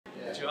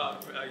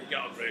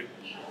got a room.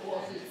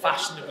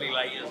 Fashionably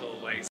late as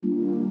always.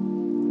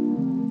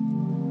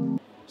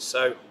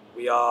 So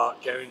we are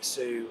going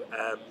to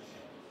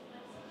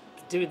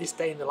do this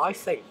day in the life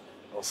thing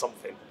or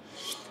something.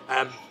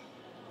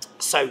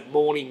 So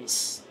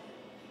mornings,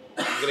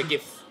 I'm going to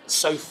give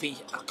Sophie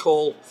a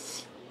call.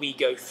 We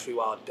go through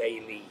our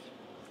daily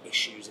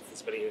issues, if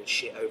there's been any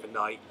shit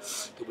overnight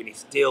that we need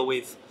to deal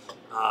with.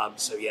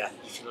 So yeah,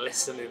 you can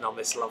listen in on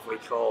this lovely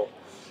call.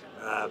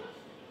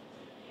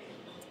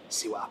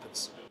 See what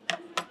happens.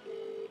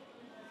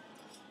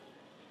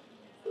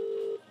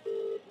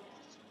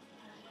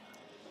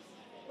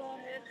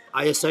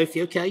 Hiya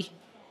Sophie, okay?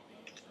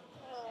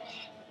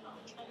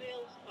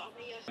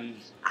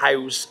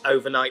 How's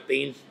overnight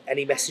been?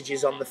 Any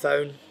messages on the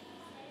phone?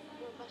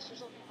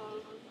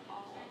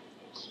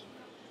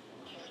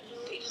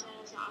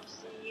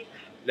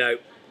 No.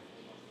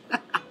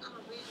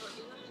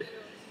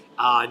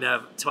 I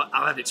know.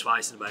 I've had it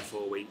twice in about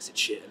 4 weeks. It's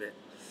shit, isn't it?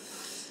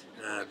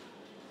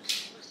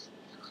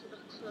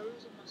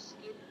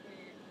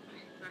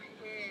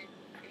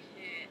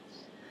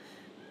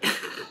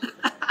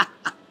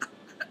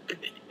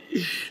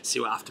 See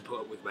what I have to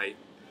put up with, mate.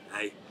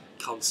 Hey,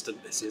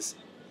 constant this is.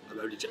 I'm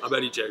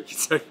only joking.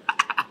 So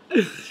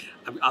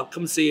I'll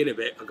come see you in a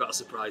bit. I've got a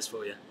surprise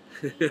for you.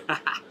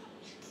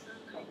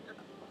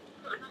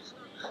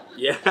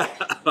 Yeah,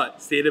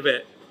 right, see you in a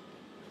bit.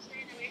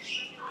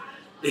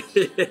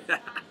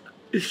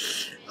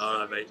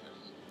 Alright, mate.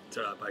 It's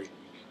alright, mate.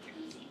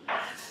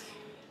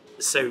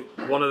 So,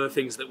 one of the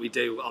things that we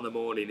do on the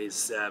morning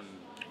is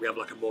we have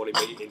like a morning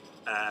meeting.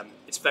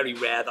 It's very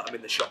rare that I'm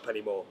in the shop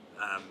anymore,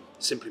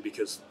 simply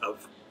because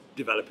of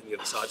developing the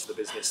other sides of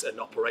the business, and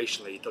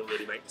operationally it doesn't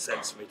really make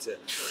sense for me to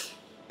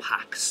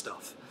pack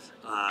stuff.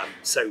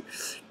 So,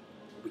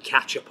 we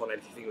catch up on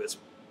anything that's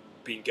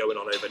been going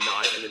on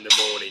overnight and in the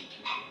morning.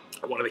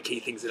 And one of the key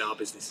things in our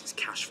business is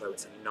cash flow.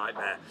 It's a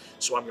nightmare.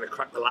 So I'm going to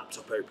crack the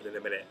laptop open in a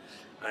minute.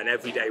 And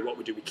every day what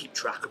we do, we keep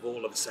track of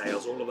all of the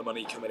sales, all of the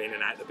money coming in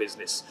and out of the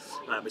business.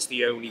 It's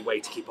the only way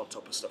to keep on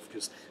top of stuff,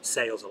 because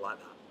sales are like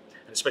that.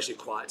 And especially a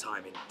quiet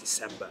time in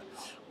December,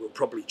 we'll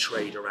probably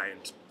trade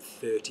around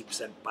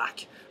 30%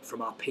 back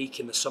from our peak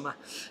in the summer,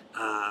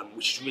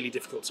 which is really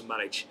difficult to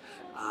manage.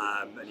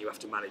 And you have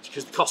to manage,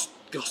 because the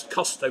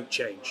costs don't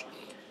change.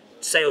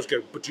 Sales go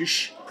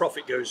badoosh,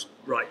 profit goes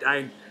right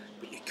down,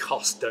 but your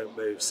costs don't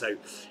move. So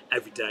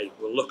every day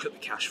we'll look at the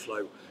cash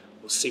flow,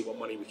 we'll see what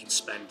money we can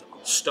spend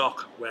on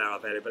stock, where our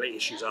availability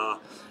issues are,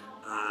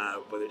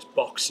 whether it's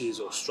boxes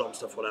or strong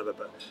stuff, whatever.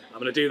 But I'm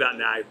going to do that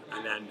now,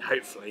 and then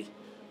hopefully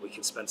we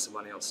can spend some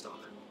money on stock.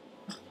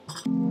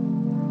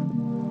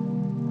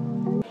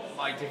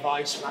 My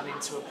device ran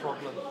into a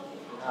problem.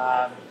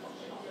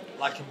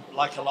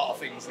 Like a lot of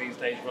things these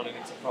days, running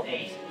into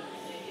problems.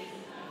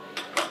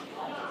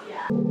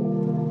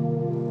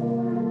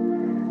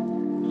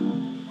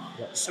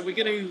 So we're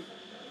going to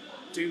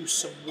do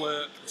some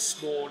work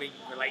this morning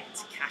related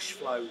to cash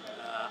flow.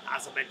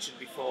 As I mentioned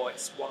before,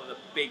 it's one of the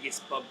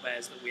biggest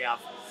bugbears that we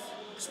have,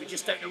 because we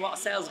just don't know what our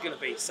sales are going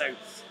to be. So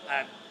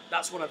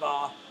that's one of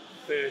our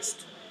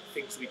first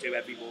things we do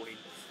every morning,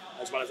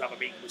 as well as have a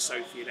meeting with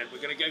Sophie. And then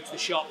we're going to go to the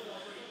shop.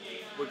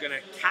 We're going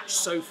to catch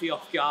Sophie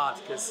off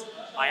guard, because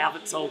I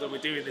haven't told her we're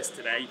doing this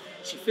today.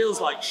 She feels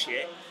like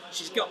shit.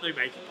 She's got no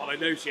makeup on. I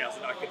know she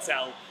hasn't, I can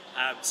tell.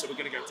 So we're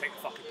going to go take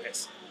the fucking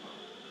piss.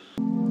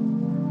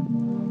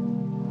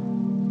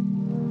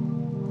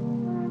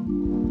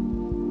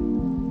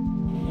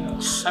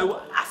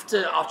 So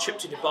after our trip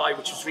to Dubai,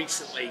 which was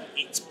recently,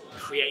 it's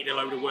created a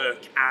load of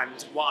work,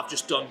 and what I've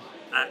just done,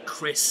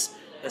 Chris,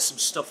 there's some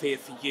stuff here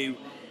for you.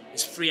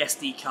 There's free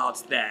SD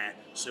cards there.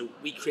 So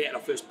we created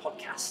our first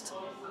podcast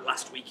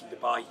last week in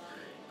Dubai,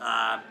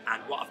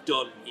 and what I've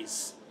done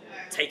is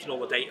taken all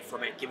the data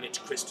from it, given it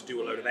to Chris to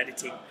do a load of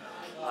editing.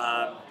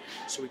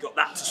 So we've got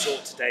that to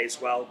sort today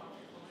as well.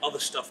 Other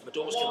stuff, my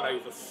daughter's coming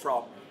over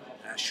from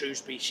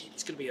Shrewsbury.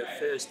 It's going to be her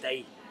first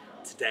day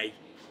today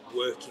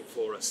working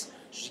for us.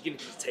 She's going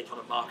to take on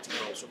a marketing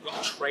role, so I've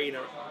got a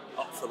trainer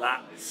up for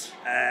that.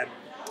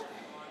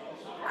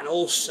 And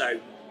also,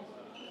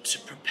 to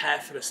prepare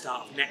for the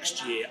start of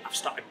next year, I've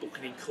started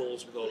booking in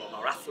calls with all of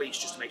our athletes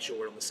just to make sure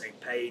we're on the same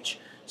page.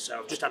 So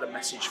I've just had a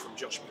message from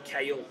Josh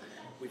McHale.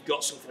 We've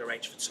got something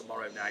arranged for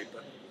tomorrow now,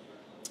 but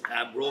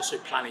we're also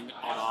planning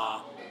on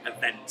our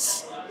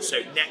events.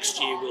 So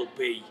next year will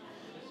be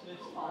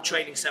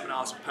training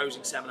seminars and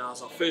posing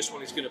seminars. Our first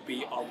one is going to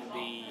be on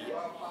the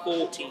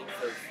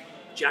 14th of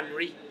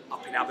January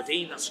up in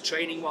Aberdeen. That's a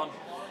training one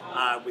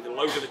with a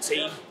load of the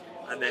team.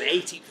 And then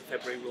 18th of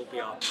February will be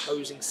our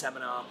posing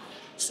seminar.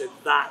 So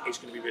that is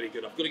going to be really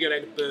good. I've got to go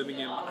down to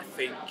Birmingham, I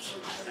think,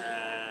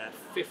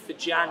 5th of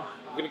Jan.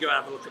 I'm going to go and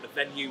have a look at the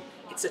venue.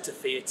 It's at a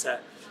theatre.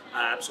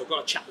 So I've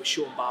got to chat with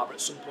Sean Barber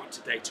at some point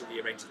today to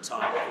rearrange the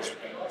time. It's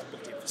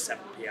booked in for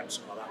 7 PM,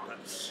 something like that.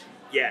 But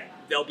yeah,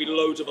 there'll be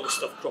loads of other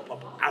stuff crop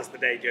up as the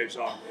day goes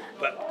on.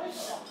 But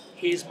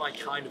here's my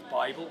kind of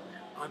Bible.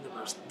 I'm the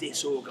most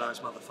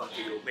disorganised motherfucker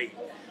you'll meet.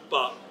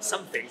 But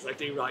some things I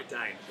do write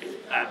down.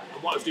 And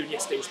what I was doing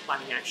yesterday was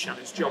planning out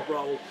Shannon's job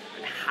role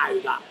and how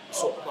that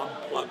sort of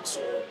unplugs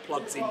or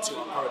plugs into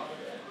our current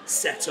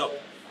setup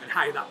and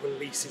how that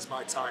releases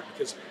my time.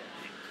 Because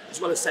as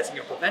well as setting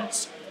up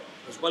events,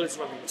 as well as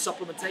running the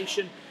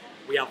supplementation,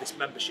 we have this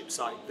membership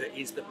site that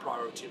is the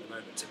priority at the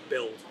moment to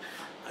build.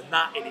 And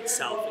that in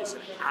itself is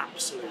an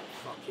absolute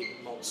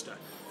fucking monster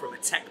from a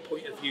tech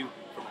point of view,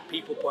 from a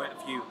people point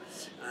of view,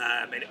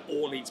 and it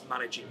all needs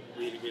managing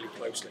really, really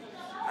closely.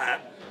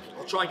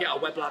 I'll try and get our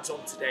web lads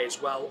on today as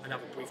well and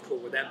have a brief call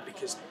with them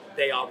because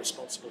they are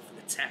responsible for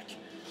the tech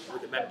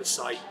with the member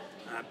site,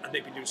 and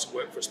they've been doing some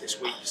work for us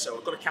this week. So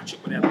I've got to catch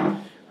up with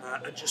them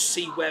and just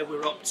see where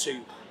we're up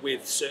to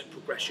with certain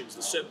progressions,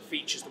 the certain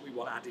features that we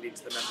want added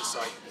into the member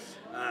site.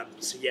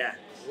 So yeah,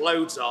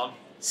 loads on.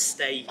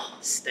 Stay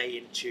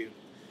in tune.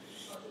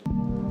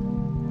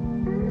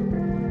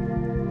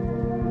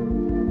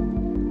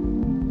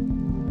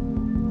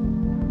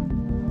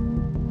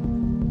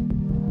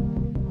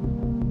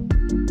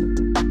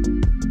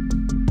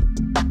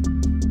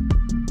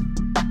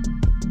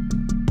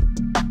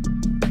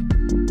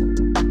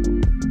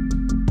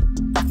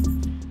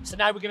 So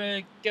now we're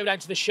going to go down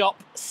to the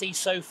shop, see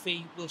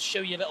Sophie. We'll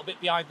show you a little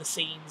bit behind the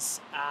scenes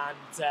and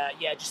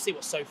yeah, just see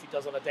what Sophie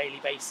does on a daily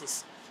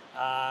basis.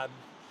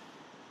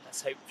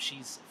 Let's hope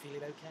she's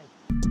feeling okay.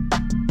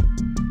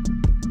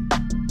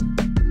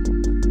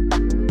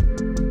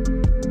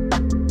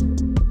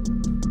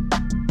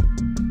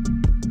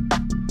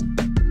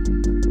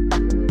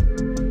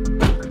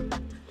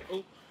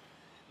 Oh,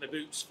 my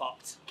boot's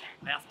fucked.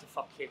 I have to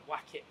fucking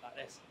whack it like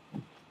this.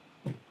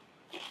 Oh,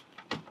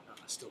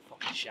 I still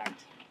fucking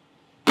shagged.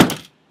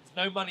 There's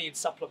no money in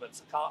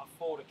supplements. I can't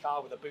afford a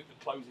car with a boot that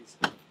closes.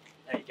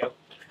 There you go.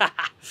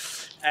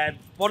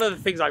 One of the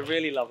things I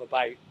really love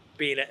about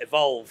being at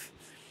Evolve,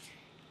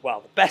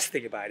 well, the best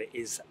thing about it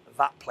is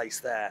that place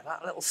there,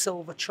 that little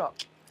silver truck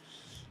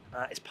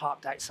is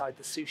parked outside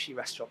the sushi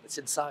restaurant that's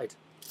inside.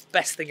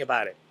 Best thing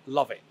about it,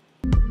 love it.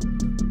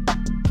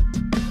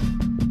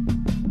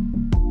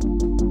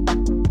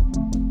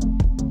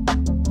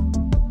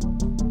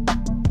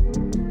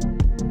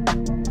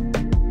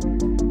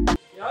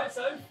 You alright,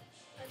 Soph?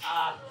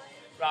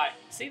 Right,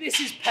 see, this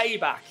is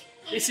payback.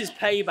 This is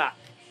payback.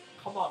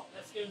 Come on,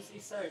 let's go and see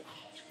Soph.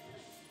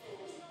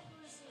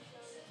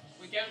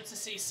 We're going to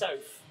see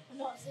Soph. I'm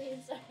not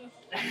seeing Soph.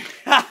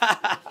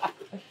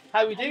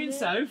 How are we doing,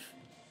 Soph?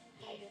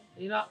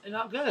 You're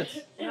not good?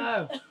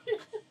 No.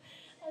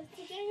 As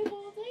today of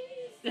all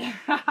days.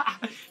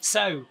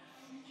 So,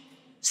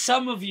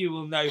 some of you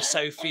will know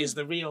Sophie as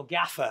the real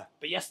gaffer,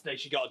 but yesterday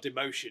she got a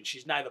demotion.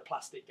 She's now the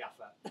plastic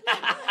gaffer.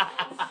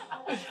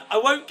 I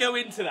won't go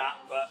into that,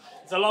 but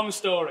it's a long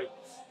story.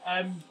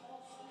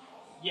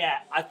 Yeah,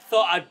 I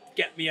thought I'd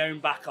get my own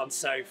back on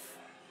Soph.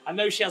 I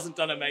know she hasn't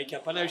done her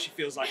makeup. I know she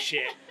feels like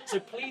shit. So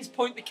please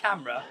point the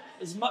camera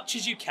as much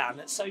as you can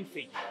at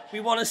Sophie. We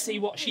want to see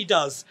what she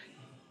does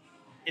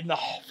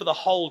for the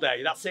whole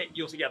day. That's it.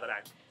 You're together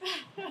now.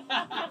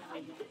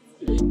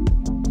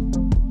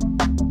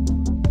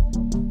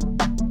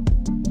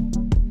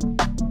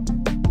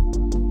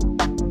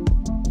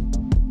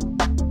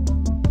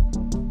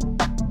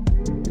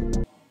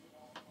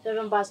 So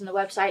everyone buys on the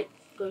website,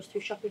 goes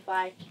through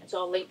Shopify. It's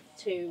all linked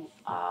to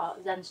our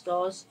Zen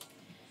stores.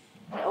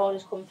 The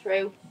orders come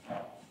through.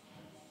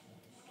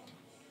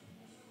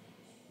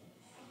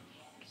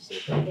 See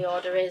what the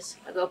order is.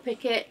 I go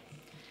pick it,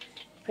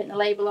 print the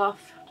label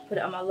off, put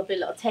it on my lovely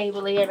little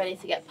table here, ready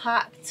to get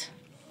packed.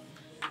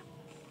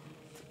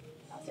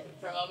 That's it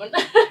for a moment.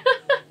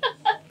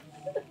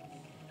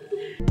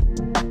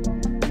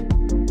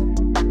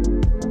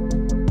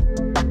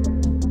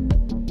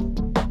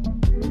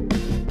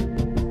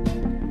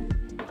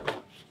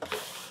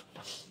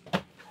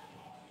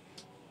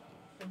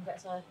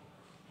 Gets a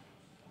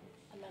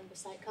member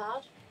site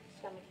card,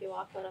 scan the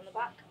QR code on the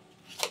back.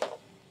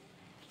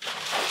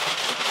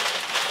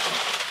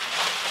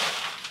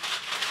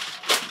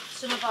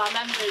 Some of our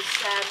members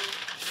can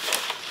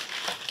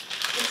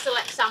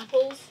select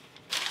samples.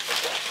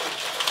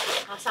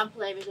 Our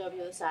sample area is over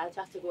the other side,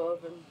 so I have to go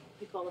over and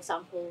pick all the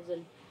samples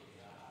and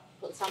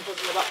put the samples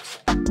in the box.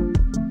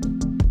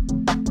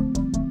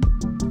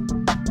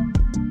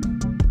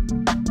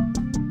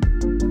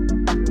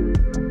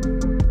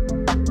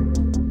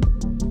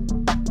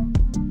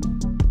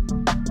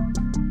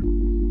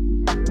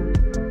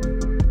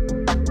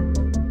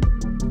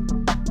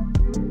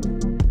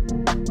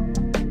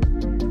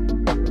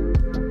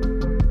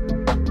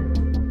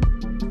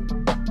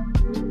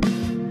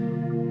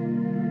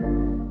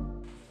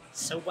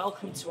 So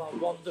welcome to our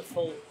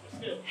wonderful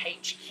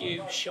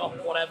HQ shop,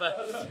 whatever.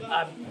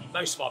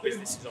 Most of our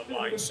business is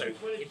online, so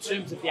in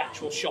terms of the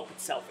actual shop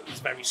itself, it is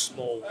very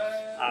small.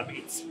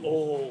 It's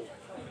all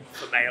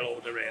for mail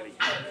order, really.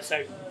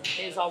 So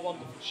here's our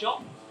wonderful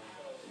shop,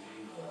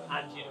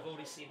 and you've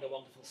already seen the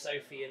wonderful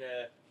Sophie in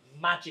a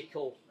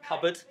magical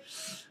cupboard.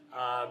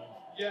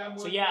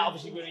 So yeah,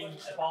 obviously we're in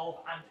Evolve,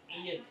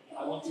 and Ian,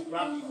 I want to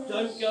grab you.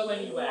 Don't go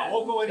anywhere. I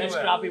won't go anywhere.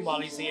 Let's grab him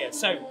while he's here.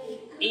 So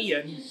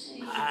Ian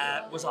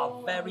was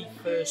our very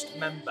first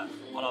member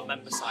on our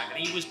member site,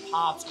 and he was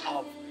part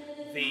of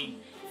the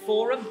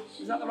forum.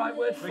 Is that the right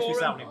word? Makes me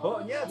sound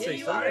important. Yeah, yeah,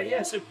 you are,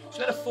 yeah. So we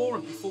had a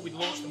forum before we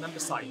launched the member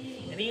site,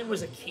 and Ian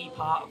was a key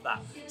part of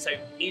that. So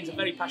Ian's a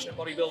very passionate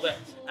bodybuilder.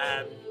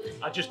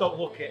 I just don't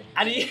look it.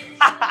 And he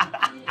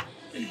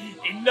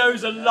he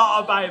knows a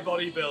lot about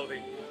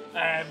bodybuilding.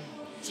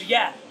 So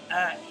yeah,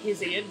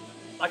 here's Ian.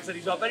 Like I said,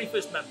 he's our very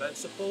first member,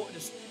 supported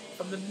us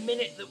from the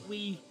minute that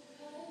we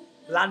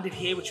landed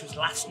here, which was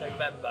last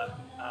November.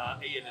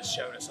 Ian has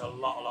shown us a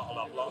lot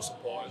of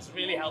support. It's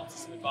really helped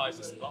us and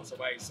advised us in lots of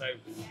ways. So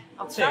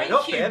Tear it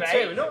up, thank you, mate.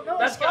 tear it up. No,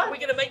 That's it's fine. We're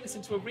going to make this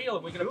into a reel,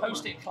 and we're going to Cool,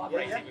 post man. it and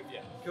collaborate Yeah, it with you.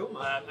 Cool,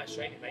 man. Nice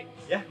training, mate.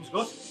 Yeah, it was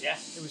good. Yeah,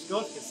 It was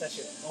good. good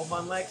session. Old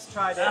man legs,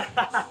 tried it.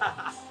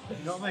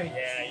 You know what I mean?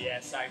 Yeah,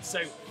 sound.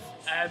 So,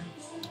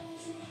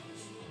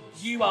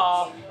 you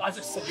are, as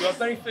I said, you're our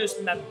very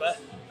first member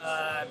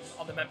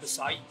on the member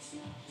site.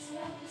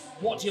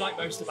 What do you like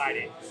most about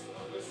it?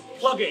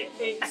 Plug it.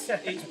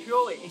 It's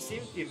purely, it's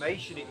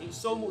information. It's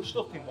so much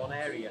stuff in one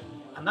area.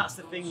 And that's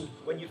the thing,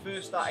 when you're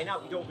first starting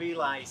out, you don't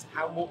realise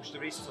how much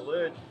there is to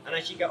learn. And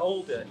as you get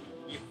older,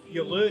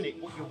 you learn it,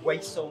 but you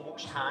waste so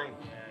much time.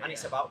 And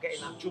it's about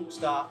getting that jump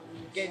start,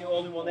 getting it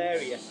all in one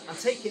area, and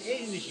taking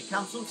it in as you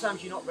can.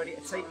 Sometimes you're not ready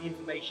to take the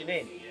information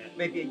in.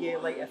 Maybe a year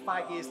later,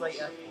 5 years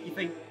later, you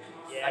think,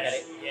 I get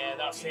it. Yeah,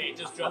 that's it. It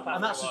just drop out.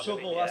 And that's the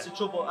trouble, that's the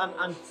trouble.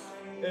 And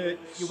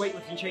your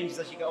weightlifting changes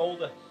as you get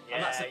older.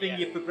 And that's the thing,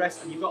 you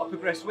progress, and you've got to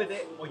progress with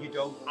it, or you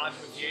don't. I'm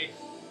with you.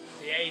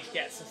 The age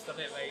gets us,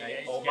 doesn't it, mate?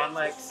 The age Old gets man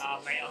legs. us. Oh,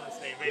 mate,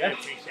 honestly, really Yeah.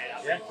 appreciate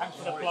that. Yeah. Mate. Thanks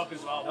for the No worries. plug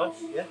as well, No,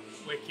 man. yeah.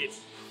 Wicked.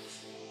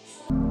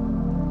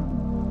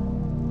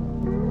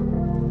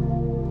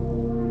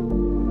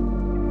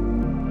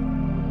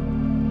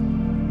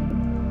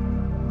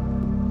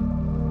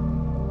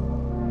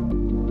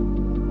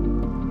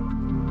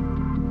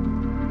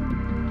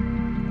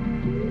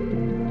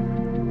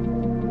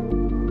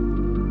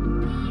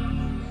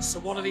 So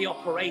one of the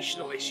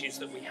operational issues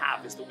that we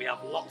have is that we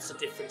have lots of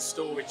different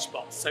storage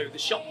spots. So the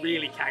shop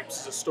really counts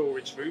as a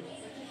storage room.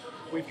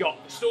 We've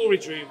got the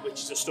storage room,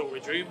 which is a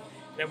storage room.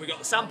 Then we've got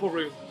the sample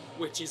room,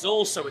 which is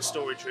also a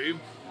storage room.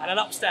 And then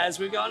upstairs,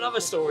 we've got another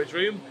storage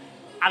room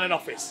and an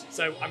office.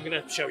 So I'm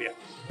gonna show you.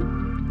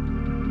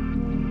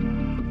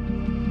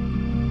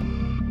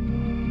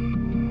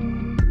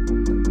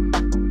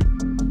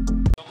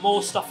 Got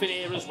more stuff in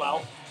here as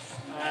well.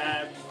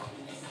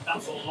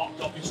 That's all locked,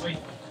 obviously.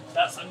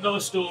 That's another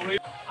storeroom.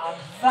 And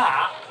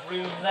that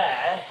room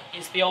there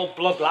is the old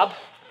blood lab.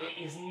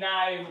 It is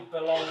now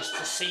belongs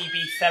to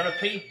CB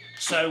therapy.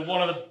 So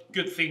one of the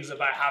good things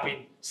about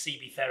having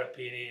CB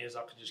therapy in here is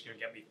I can just go and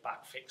get my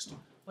back fixed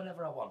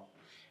whenever I want.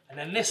 And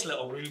then this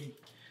little room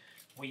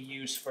we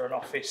use for an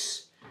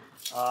office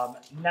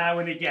now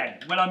and again.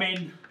 When I'm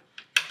in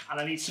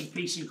and I need some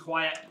peace and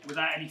quiet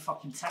without any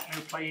fucking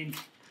techno playing,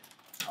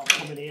 I'll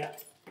come in here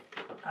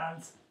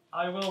and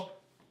I will,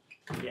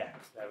 yeah,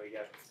 there we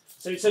go.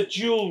 So it's a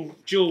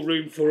dual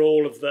room for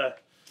all of the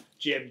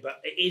gym,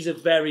 but it is a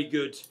very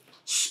good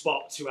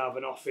spot to have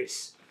an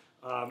office.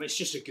 It's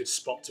just a good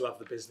spot to have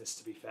the business,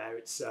 to be fair.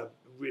 It's a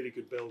really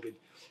good building.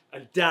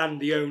 And Dan,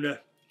 the owner,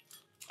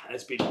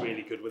 has been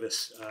really good with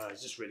us.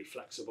 He's just really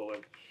flexible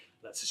and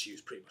lets us use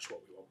pretty much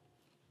what we want.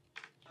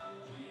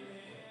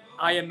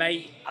 Hiya,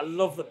 mate. I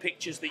love the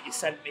pictures that you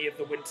sent me of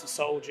the Winter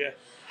Soldier.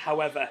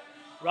 However,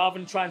 rather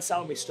than try and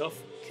sell me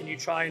stuff, can you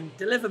try and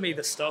deliver me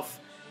the stuff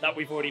that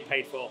we've already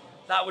paid for?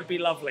 That would be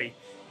lovely.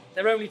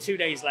 They're only 2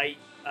 days late.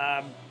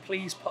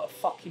 Please put a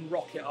fucking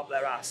rocket up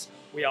their ass.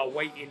 We are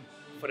waiting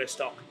for the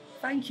stock.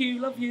 Thank you,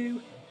 love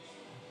you.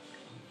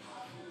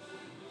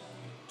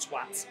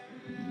 Twats.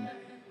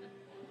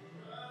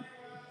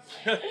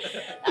 That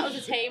was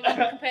a tame one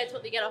compared to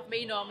what they get off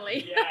me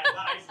normally. Yeah,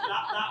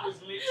 that was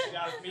literally,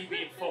 that was me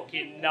being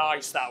fucking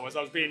nice, that was.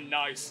 I was being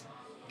nice.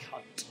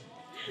 Cunt.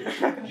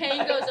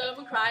 Kane goes home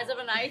and cries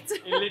overnight.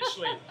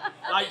 Literally.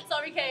 Like,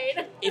 sorry,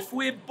 Kane. if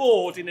we're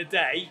bored in a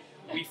day,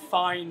 we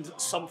find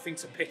something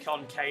to pick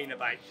on Kane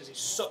about because he's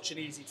such an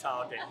easy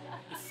target.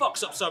 He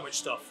fucks up so much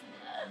stuff.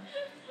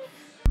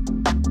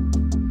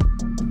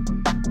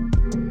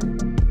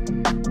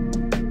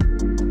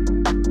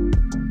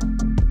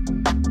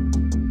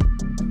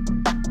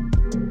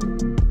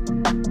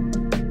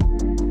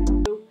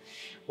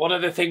 One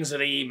of the things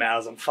with the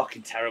emails, I'm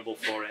fucking terrible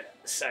for it.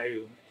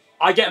 So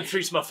I get them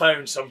through to my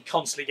phone, so I'm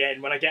constantly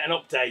getting, when I get an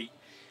update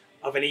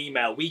of an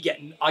email,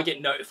 I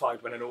get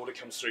notified when an order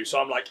comes through. So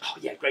I'm like, oh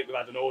yeah, great, we've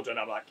had an order, and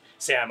I'm like,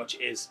 see how much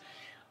it is.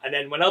 And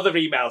then when other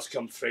emails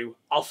come through,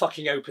 I'll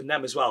fucking open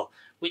them as well,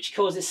 which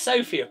causes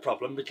Sophie a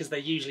problem because they're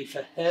usually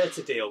for her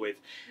to deal with.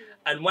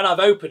 And when I've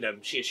opened them,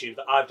 she assumes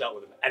that I've dealt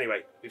with them.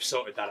 Anyway, we've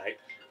sorted that out.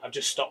 I've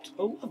just stopped.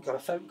 Oh, I've got a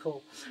phone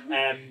call.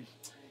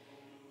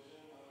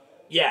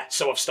 Yeah,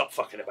 so I've stopped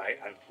fucking about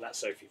and let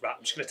Sophie. Right,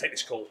 I'm just going to take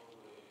this call.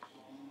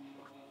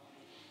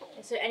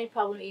 So any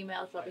problem with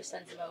emails, Robbie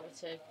sends them over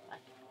to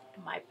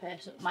like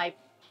my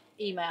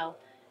email,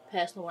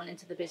 personal one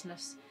into the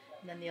business,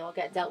 and then they all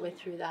get dealt with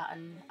through that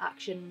and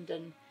actioned.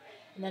 And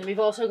then we've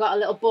also got a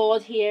little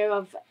board here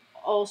of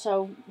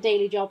also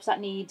daily jobs that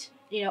need,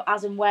 you know,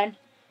 as and when.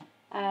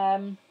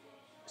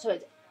 So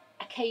it's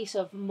a case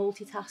of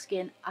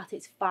multitasking at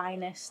its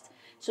finest.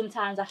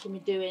 Sometimes I can be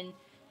doing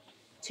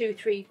 2,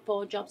 3,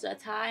 4 jobs at a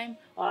time,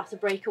 or I have to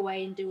break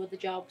away and do other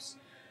jobs,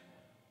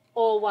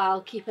 all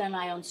while keeping an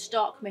eye on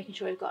stock, making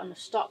sure we've got enough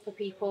stock for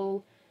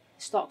people.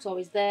 Stock's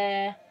always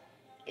there,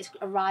 it's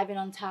arriving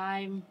on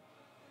time,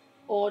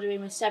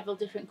 ordering with several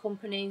different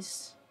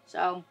companies.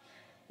 So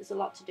there's a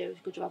lot to do. It's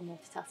a good job at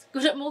multitasking.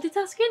 Good at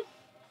multitasking.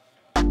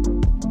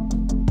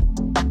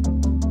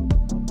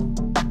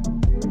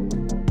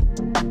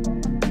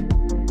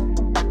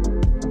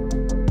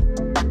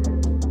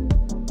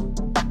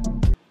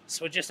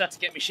 So I just had to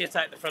get my shit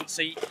out the front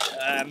seat.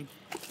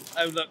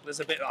 Oh look,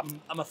 there's a bit.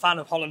 I'm a fan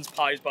of Holland's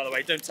pies, by the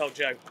way. Don't tell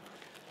Joe.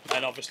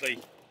 And obviously,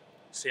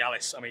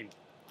 Cialis. I mean,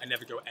 I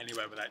never go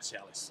anywhere without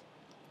Cialis.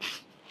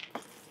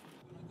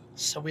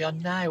 So we are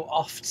now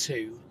off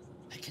to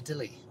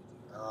Piccadilly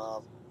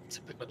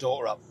to pick my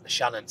daughter up,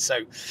 Shannon.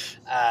 So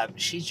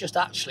she's just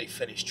actually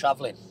finished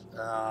travelling.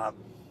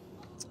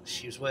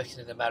 She was working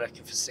in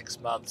America for 6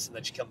 months, and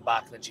then she come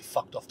back, and then she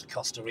fucked off to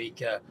Costa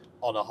Rica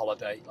on a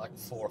holiday, like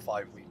 4 or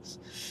 5 weeks.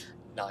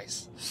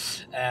 Nice.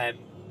 And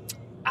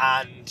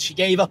she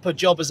gave up her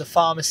job as a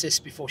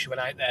pharmacist before she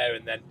went out there,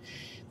 and then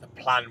the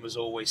plan was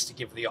always to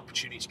give her the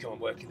opportunity to come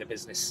and work in the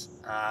business.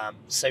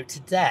 So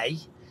today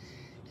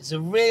is a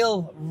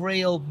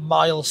real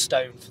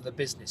milestone for the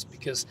business,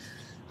 because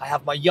I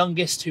have my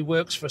youngest who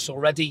works for us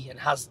already and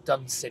has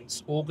done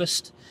since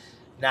August.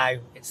 Now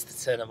it's the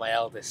turn of my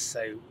eldest.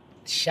 So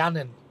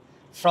Shannon,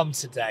 from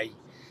today,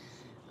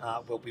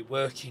 will be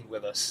working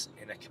with us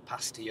in a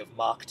capacity of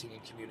marketing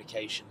and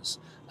communications.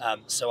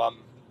 So I'm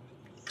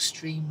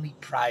extremely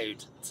proud,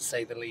 to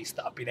say the least,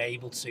 that I've been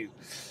able to,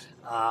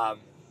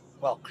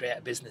 create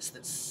a business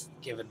that's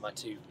given my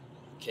 2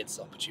 kids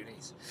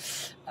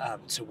opportunities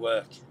to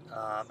work,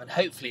 and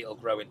hopefully it'll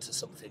grow into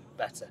something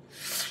better,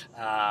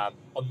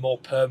 and more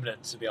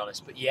permanent, to be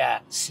honest. But yeah,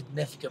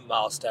 significant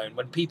milestone.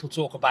 When people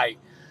talk about,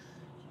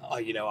 oh,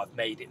 you know, I've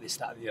made it, this,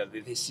 that, and the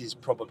other, this is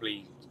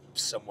probably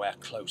somewhere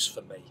close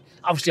for me.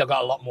 Obviously, I've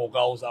got a lot more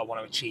goals that I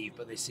want to achieve,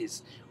 but this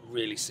is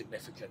really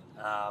significant.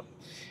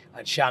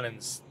 And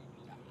Shannon's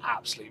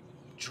absolute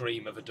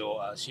dream of a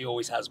daughter. She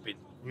always has been,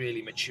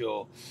 really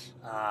mature.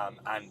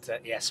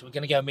 So we're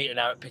going to go meet her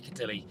now at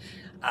Piccadilly,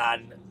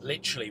 and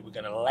literally we're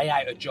going to lay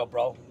out a job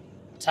role,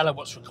 tell her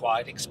what's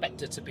required,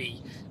 expect her to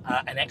be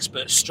an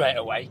expert straight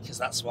away, because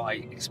that's what I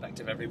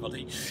expect of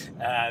everybody.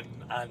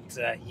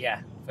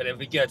 But it'll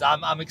be good.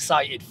 I'm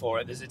excited for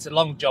it. It's a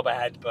long job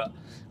ahead, but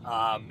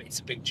it's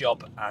a big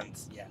job, and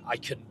yeah, I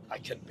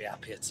couldn't be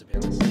happier, to be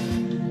honest.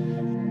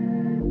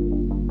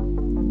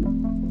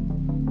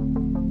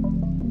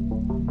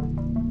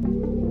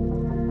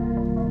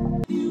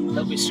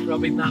 They'll be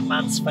scrubbing that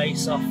man's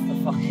face off the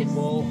fucking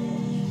wall.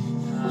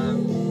 I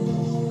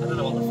don't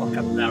know what the fuck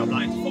happened there. I'm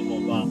not into football,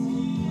 but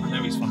I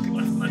know he's fucking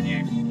left Man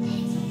U.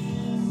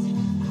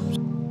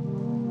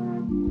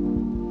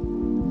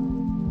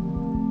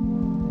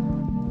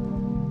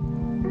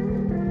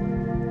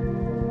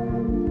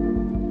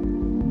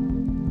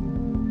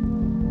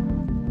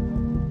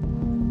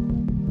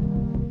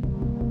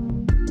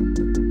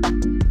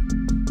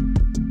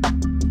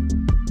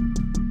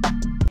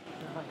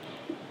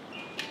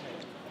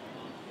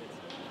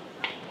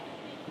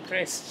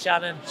 Chris,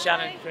 Shannon,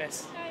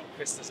 Chris.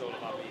 Chris does all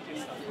of our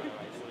media stuff.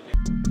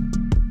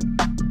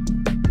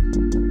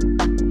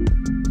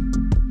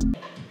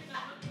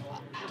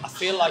 I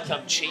feel like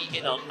I'm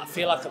cheating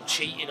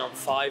on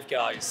Five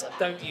Guys. I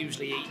don't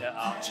usually eat at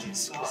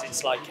Archie's because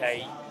it's like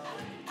a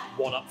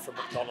one-up from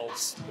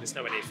McDonald's, but it's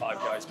nowhere near Five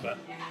Guys. But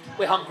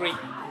we're hungry.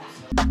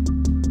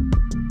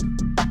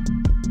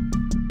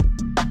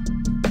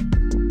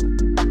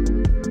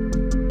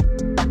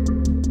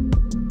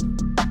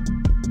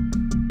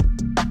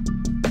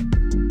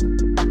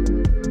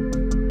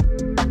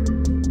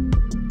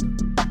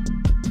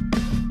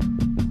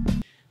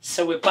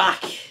 So we're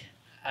back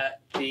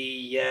at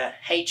the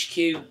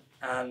HQ,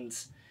 and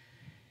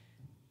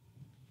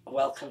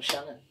welcome,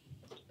 Shannon.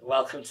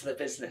 Welcome to the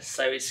business.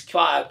 So it's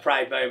quite a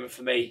proud moment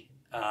for me.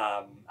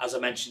 As I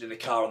mentioned in the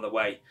car on the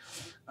way,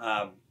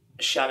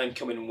 Shannon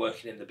coming and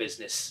working in the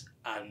business,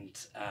 and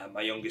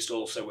my youngest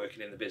also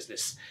working in the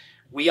business.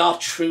 We are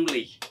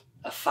truly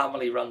a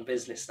family-run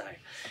business now.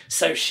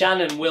 So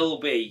Shannon will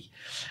be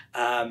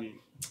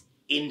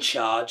in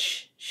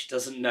charge. She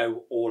doesn't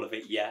know all of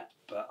it yet,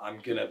 but I'm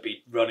going to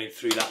be running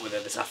through that with her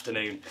this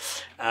afternoon.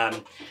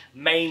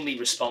 Mainly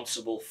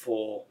responsible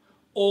for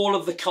all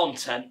of the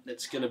content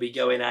that's going to be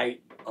going out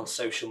on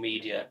social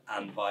media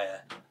and via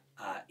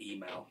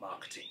email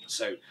marketing.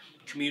 So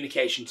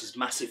communications is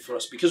massive for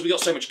us because we've got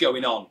so much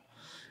going on.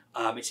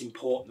 It's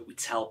important that we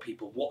tell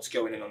people what's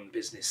going on in the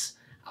business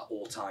at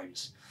all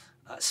times,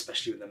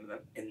 especially with them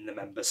in the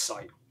members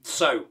site.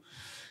 So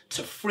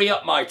to free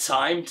up my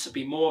time to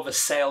be more of a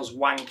sales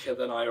wanker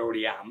than I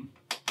already am,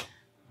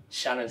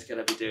 Shannon's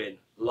going to be doing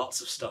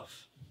lots of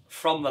stuff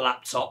from the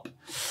laptop.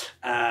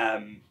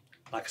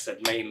 Like I said,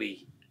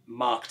 mainly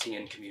marketing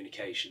and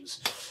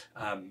communications.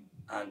 And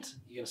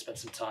you're going to spend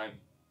some time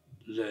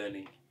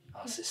learning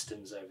our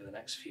systems over the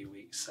next few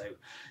weeks. So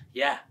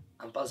yeah,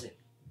 I'm buzzing.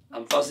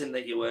 I'm buzzing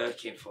that you're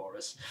working for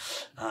us.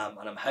 And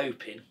I'm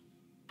hoping,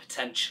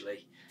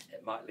 potentially,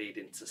 it might lead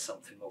into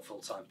something more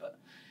full-time, but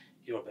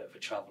you're a bit of a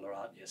traveller,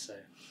 aren't you? So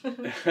I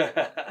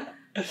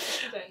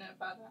don't know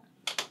about that.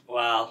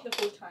 Well, The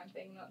full-time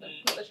thing, not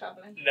the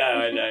travelling. No,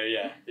 I know,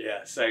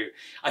 yeah. So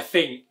I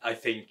think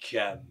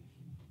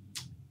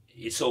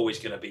it's always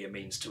going to be a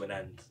means to an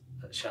end.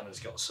 Shannon's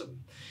got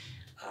some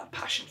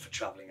passion for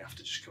travelling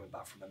after just coming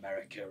back from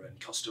America and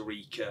Costa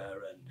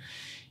Rica, and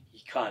you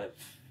kind of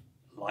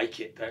like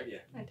it, don't you?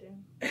 I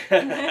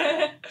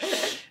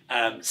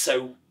do.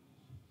 So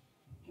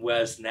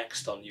where's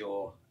next on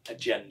your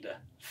agenda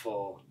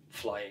for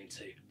flying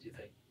to, do you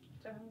think?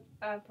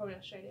 Probably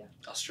Australia.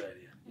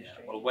 Australia, yeah.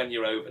 Well, when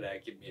you're over there,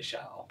 give me a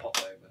shout. I'll pop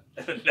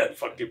over. No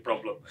fucking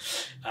problem.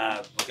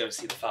 We'll go and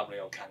see the family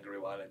on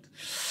Kangaroo Island.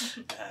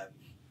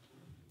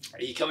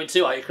 Are you coming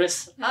too, are you,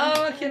 Chris?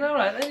 Oh, okay, all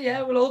right then.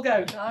 Yeah, we'll all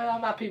go.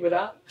 I'm happy with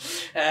that.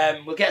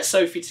 We'll get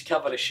Sophie to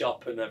cover the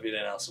shop and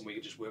everything else, and we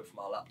can just work from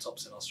our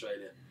laptops in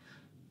Australia.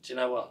 Do you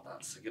know what?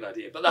 That's a good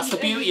idea. But that's the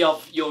beauty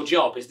of your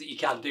job, is that you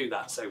can do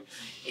that. So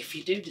if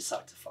you do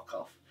decide to fuck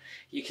off,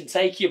 you can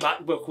take your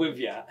MacBook with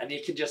you and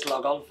you can just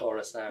log on for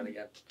us now and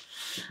again.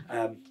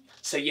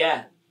 So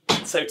yeah,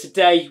 so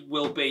today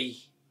we'll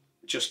be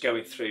just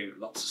going through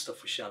lots of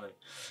stuff with Shannon.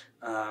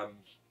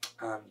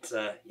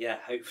 Yeah,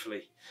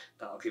 hopefully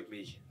that'll give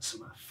me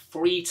some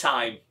free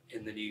time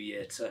in the new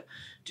year to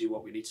do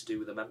what we need to do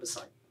with the member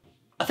site.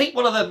 I think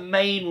one of the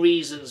main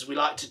reasons we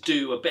like to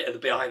do a bit of the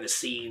behind the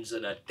scenes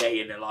and a day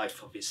in the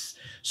life of is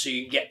so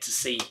you can get to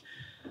see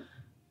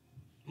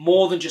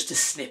more than just a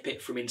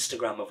snippet from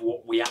Instagram of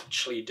what we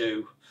actually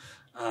do.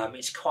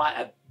 It's quite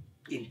an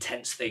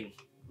intense thing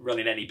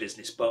running any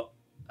business, but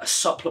a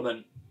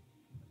supplement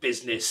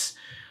business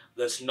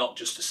that's not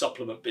just a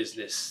supplement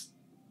business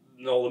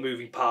and all the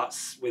moving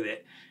parts with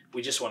it.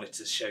 We just wanted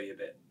to show you a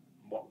bit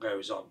what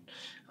goes on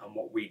and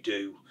what we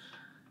do.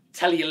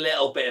 Tell you a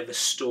little bit of a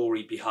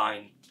story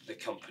behind the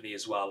company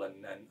as well,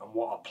 and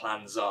what our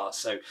plans are.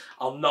 So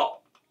I'll not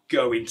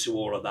go into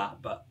all of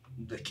that, but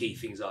the key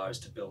things is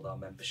to build our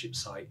membership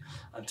site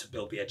and to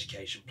build the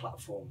education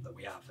platform that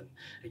we have. And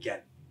again,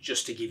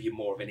 just to give you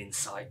more of an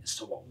insight as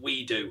to what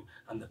we do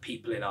and the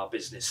people in our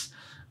business.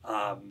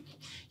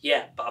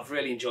 Yeah, but I've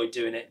really enjoyed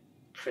doing it.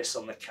 Chris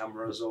on the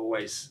camera as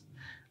always.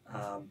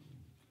 Going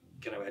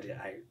to edit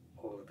out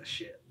all of the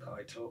shit that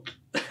I talk.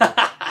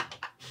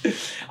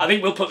 I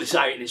think we'll put this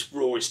out in its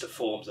rawest of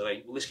forms, I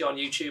think. Will this go on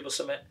YouTube or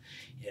something?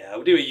 Yeah,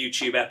 we'll do a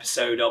YouTube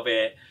episode of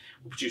it.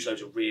 We'll produce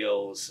loads of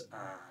reels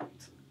and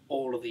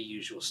all of the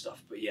usual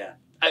stuff. But yeah,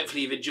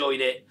 hopefully you've enjoyed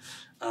it.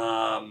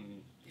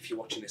 If you're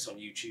watching this on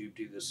YouTube,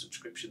 do the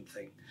subscription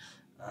thing.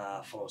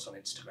 Follow us on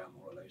Instagram,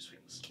 all of those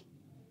things.